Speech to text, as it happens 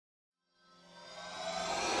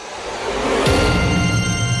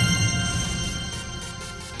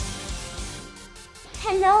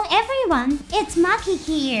everyone, it's Maki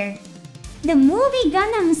here. The movie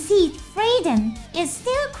Gundam Seed Freedom is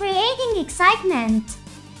still creating excitement.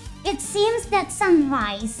 It seems that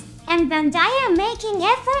Sunrise and Bandai are making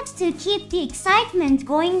efforts to keep the excitement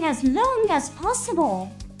going as long as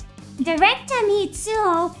possible. Director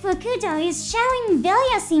Mitsuo Fukuda is sharing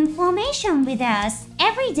various information with us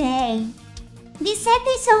every day. This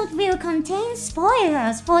episode will contain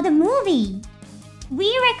spoilers for the movie. We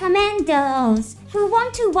recommend those who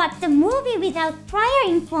want to watch the movie without prior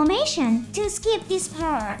information to skip this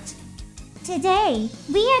part. Today,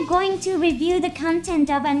 we are going to review the content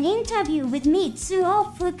of an interview with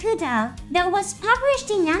Mitsuo Fukuda that was published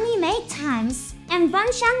in Anime Times and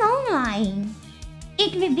Banshan Online.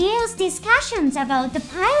 It reveals discussions about the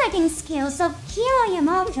piloting skills of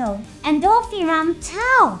Kira and Orphe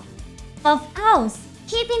Tao. Of course,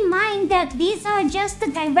 keep in mind that these are just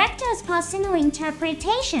the director's personal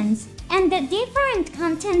interpretations, and that different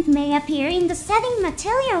content may appear in the setting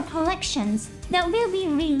material collections that will be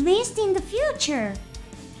released in the future.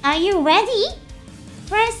 Are you ready?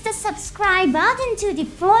 Press the subscribe button to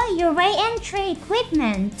deploy your re-entry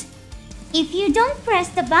equipment. If you don't press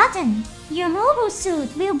the button, your mobile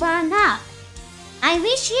suit will burn up. I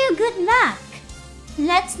wish you good luck.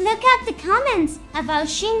 Let's look at the comments about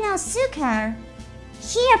Shin Asuka.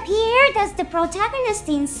 He appeared as the protagonist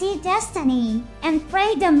in Seed Destiny and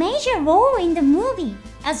played a major role in the movie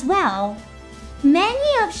as well. Many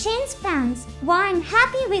of Shin's fans were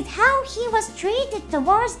unhappy with how he was treated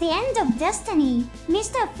towards the end of Destiny.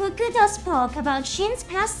 Mr. Fukuda spoke about Shin's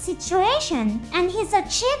past situation and his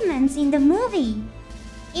achievements in the movie.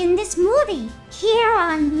 In this movie,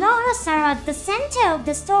 Kira and Loras are at the center of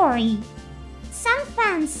the story. Some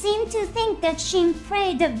fans seem to think that Shin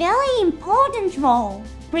played a very important role,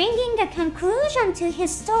 bringing a conclusion to his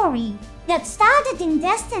story that started in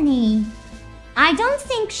Destiny. I don't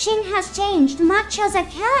think Shin has changed much as a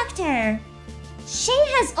character. Shin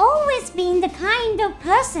has always been the kind of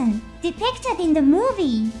person depicted in the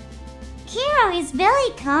movie. Kira is very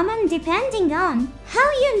common depending on how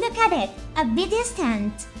you look at it, a bit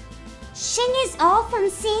distant. Shin is often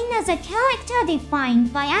seen as a character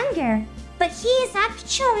defined by anger, but he is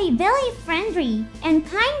actually very friendly and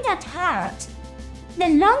kind at heart. The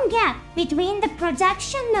long gap between the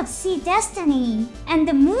production of Seed Destiny and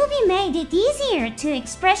the movie made it easier to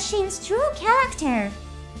express Shin's true character.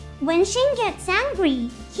 When Shin gets angry,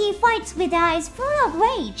 he fights with eyes full of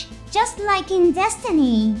rage, just like in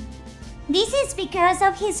Destiny. This is because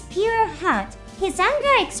of his pure heart. His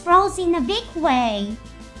anger explodes in a big way.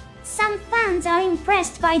 Some fans are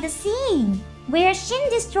impressed by the scene where Shin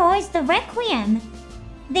destroys the Requiem.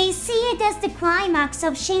 They see it as the climax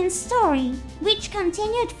of Shin's story, which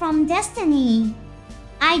continued from Destiny.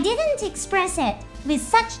 I didn't express it with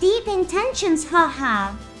such deep intentions,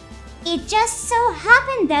 haha. It just so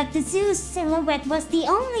happened that the Zeus silhouette was the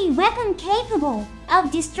only weapon capable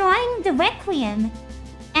of destroying the Requiem.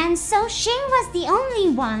 And so Shin was the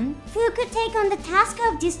only one who could take on the task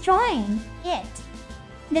of destroying it.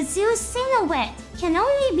 The Zeus silhouette can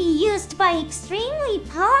only be used by extremely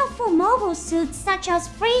powerful mobile suits such as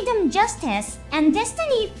Freedom Justice, and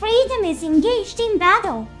Destiny Freedom is engaged in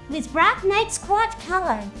battle with Black Knight Squad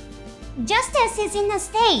color. Justice is in a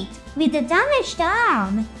state with a damaged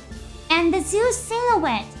arm, and the Zeus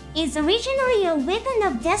silhouette is originally a weapon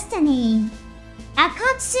of Destiny.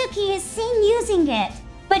 Akatsuki is seen using it,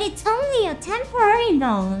 but it's only a temporary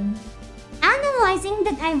loan. Analyzing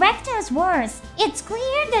the director's words, it's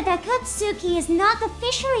clear that Akatsuki is not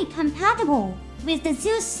officially compatible with the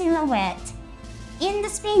Zeus silhouette. In the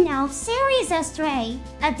spin-off series Astray,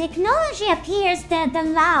 a technology appears that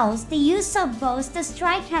allows the use of both the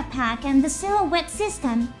Striker Pack and the Silhouette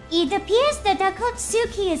system. It appears that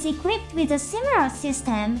Akatsuki is equipped with a similar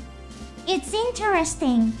system. It's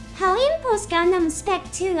interesting how Impulse Gundam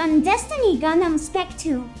Spec 2 and Destiny Gundam Spec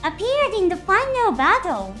 2 appeared in the final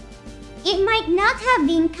battle. It might not have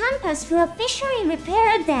been Compass who officially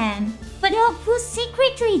repaired them, but Orphe who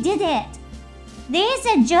secretly did it. There's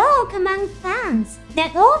a joke among fans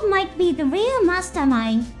that Orphe might be the real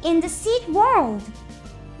mastermind in the Seed world.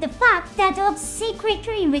 The fact that Orphe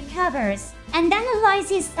secretly recovers and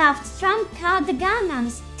analyzes stuffed trump card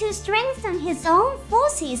Gundams to strengthen his own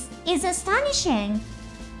forces is astonishing.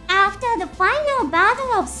 After the final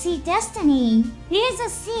battle of Seed Destiny, there's a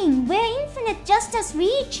scene where Infinite Justice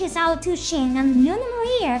reaches out to Shin and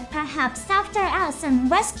Lunamaria, perhaps after Asan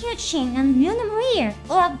rescued Shin and Lunamaria,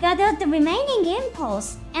 or gathered the remaining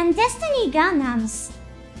Impulse and Destiny Gundams.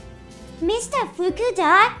 Mr.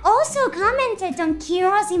 Fukuda also commented on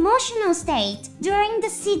Kira's emotional state during the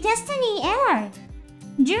Seed Destiny era.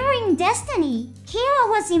 During Destiny, Kira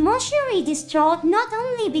was emotionally distraught not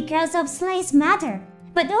only because of Slay's murder,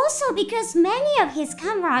 but also because many of his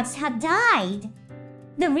comrades had died.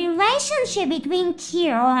 The relationship between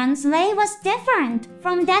Kira and Slay was different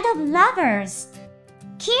from that of lovers.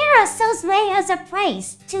 Kira saw Slay as a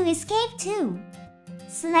place to escape to.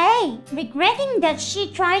 Slay, regretting that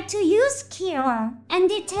she tried to use Kira and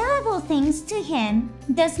did terrible things to him,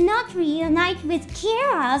 does not reunite with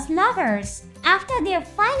Kira as lovers. After their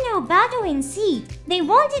final battle in Seed, they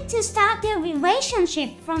wanted to start their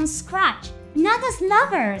relationship from scratch, not as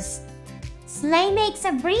lovers. Slay makes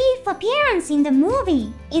a brief appearance in the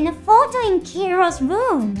movie, in a photo in Kira's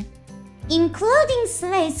room. Including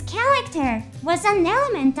Slay's character was an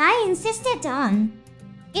element I insisted on.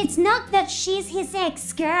 It's not that she's his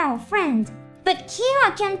ex-girlfriend, but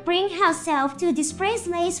Kira can't bring herself to display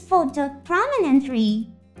Slay's photo prominently.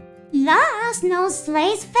 Lars knows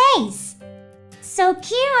Slay's face, so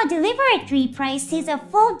Kira deliberately places a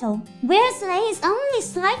photo where Slay is only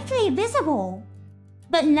slightly visible.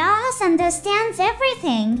 But Lars understands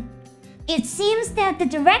everything. It seems that the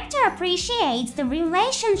director appreciates the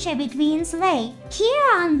relationship between Slay,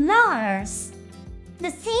 Kira, and Lars.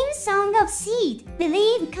 The theme song of Seed,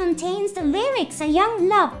 Believe, contains the lyrics "A young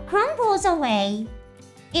love crumbles away."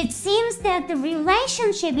 It seems that the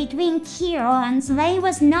relationship between Kira and Slay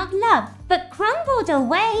was not love, but crumbled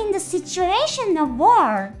away in the situation of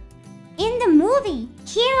war. In the movie,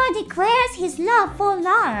 Kira declares his love for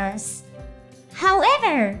Lars.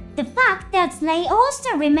 However, the fact that Slay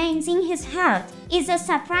also remains in his heart is a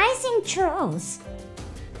surprising truth.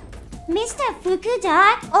 Mr.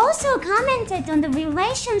 Fukuda also commented on the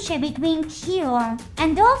relationship between Kira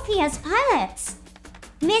and Orphe as pilots.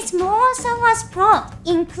 Ms. Morosawa's plot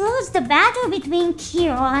includes the battle between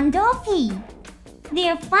Kira and Orphe.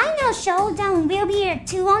 Their final showdown will be a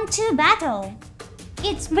 2-on-2 battle.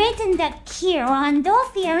 It's written that Kira and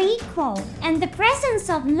Orphe are equal, and the presence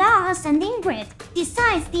of Lars and Ingrid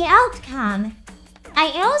decides the outcome. I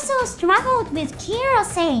also struggled with Kira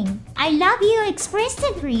saying, "I love you"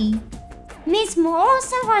 explicitly. Ms.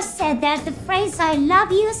 Morosawa said that the phrase "I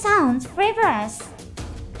love you" sounds frivolous.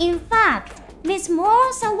 In fact, Ms.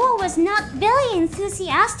 Morosawa was not very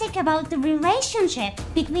enthusiastic about the relationship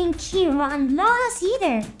between Kira and Lars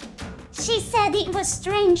either. She said it was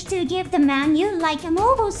strange to give the man you like a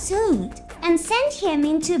mobile suit and send him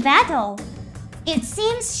into battle. It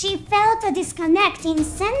seems she felt a disconnect in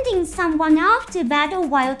sending someone off to battle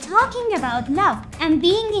while talking about love and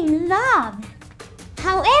being in love.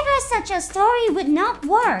 However, such a story would not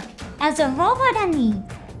work as a robot anime.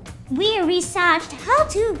 We researched how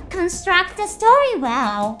to construct the story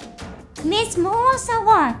well. Ms.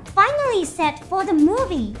 Morosawa finally said for the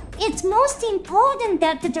movie, it's most important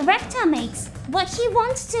that the director makes what he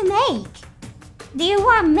wants to make. There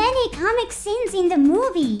were many comic scenes in the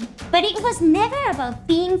movie, but it was never about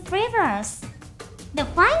being frivolous. The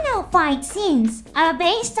final fight scenes are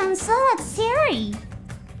based on Sora's theory.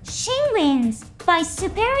 Shin wins by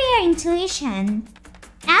superior intuition.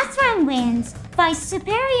 Aslan wins by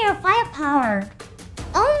superior firepower.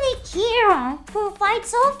 Only Kira, who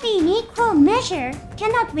fights Orphe in equal measure,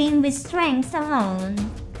 cannot win with strength alone.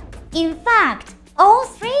 In fact, all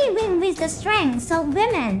three win with the strengths of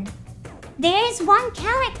women. There is one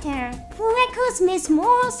character who echoes Ms.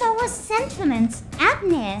 Morosawa's sentiments,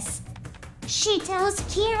 Agnes. She tells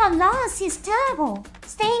Kira Lars is terrible,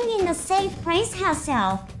 staying in a safe place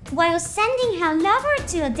herself, while sending her lover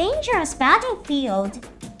to a dangerous battlefield.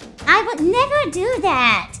 I would never do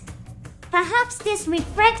that. Perhaps this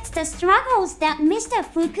reflects the struggles that Mr.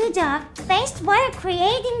 Fukuda faced while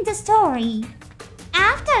creating the story.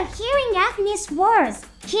 After hearing Agnes' words,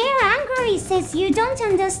 Kira angrily says you don't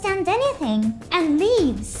understand anything and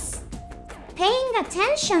leaves. Paying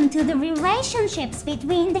attention to the relationships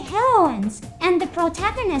between the heroines and the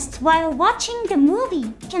protagonists while watching the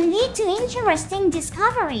movie can lead to interesting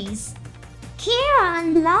discoveries. Kira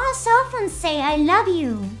and Lars often say "I love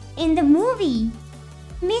you" in the movie.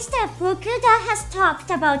 Mr. Fukuda has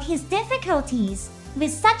talked about his difficulties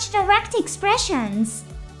with such direct expressions.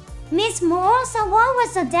 Ms. Morosawa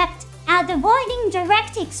was adept at avoiding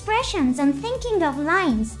direct expressions and thinking of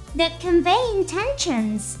lines that convey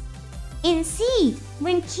intentions. In Seed,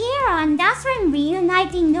 when Kira and Aslan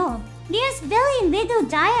reunite in Orphe, there's very little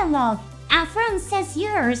dialogue. Aslan says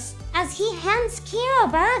yours. As he hands Kira a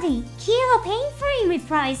birdie, Kira painfully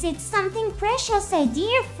replies, "It's something precious a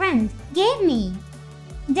dear friend gave me."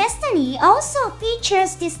 Destiny also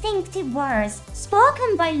features distinctive words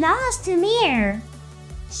spoken by Lars to Mir.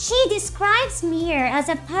 She describes me as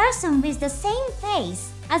a person with the same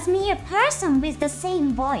face, as me a person with the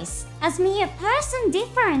same voice, as me a person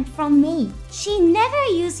different from me. She never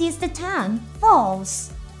uses the term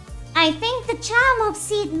false. I think the charm of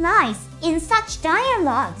Seed lies in such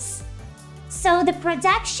dialogues. So the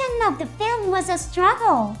production of the film was a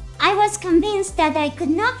struggle. I was convinced that I could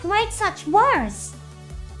not write such words.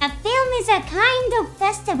 A film is a kind of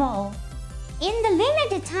festival. In the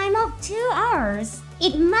limited time of 2 hours,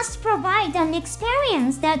 it must provide an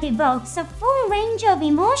experience that evokes a full range of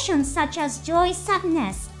emotions such as joy,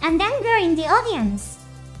 sadness, and anger in the audience.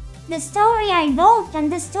 The story I wrote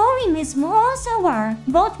and the story Ms. Morosa were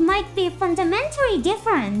both might be fundamentally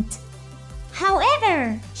different.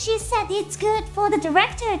 However, she said it's good for the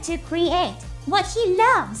director to create what he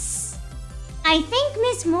loves. I think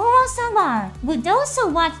Ms. Morosa would also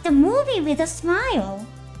watch the movie with a smile.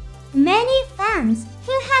 Many fans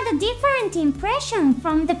who had a different impression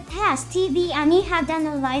from the past TV anime had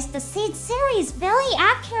analyzed the Seed series very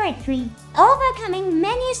accurately, overcoming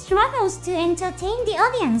many struggles to entertain the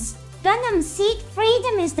audience. Gundam Seed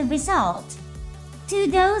Freedom is the result. To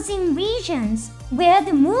those in regions where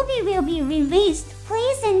the movie will be released,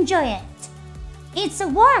 please enjoy it. It's a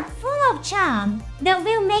work full of charm that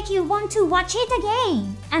will make you want to watch it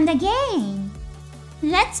again and again.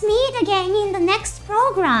 Let's meet again in the next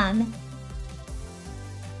program.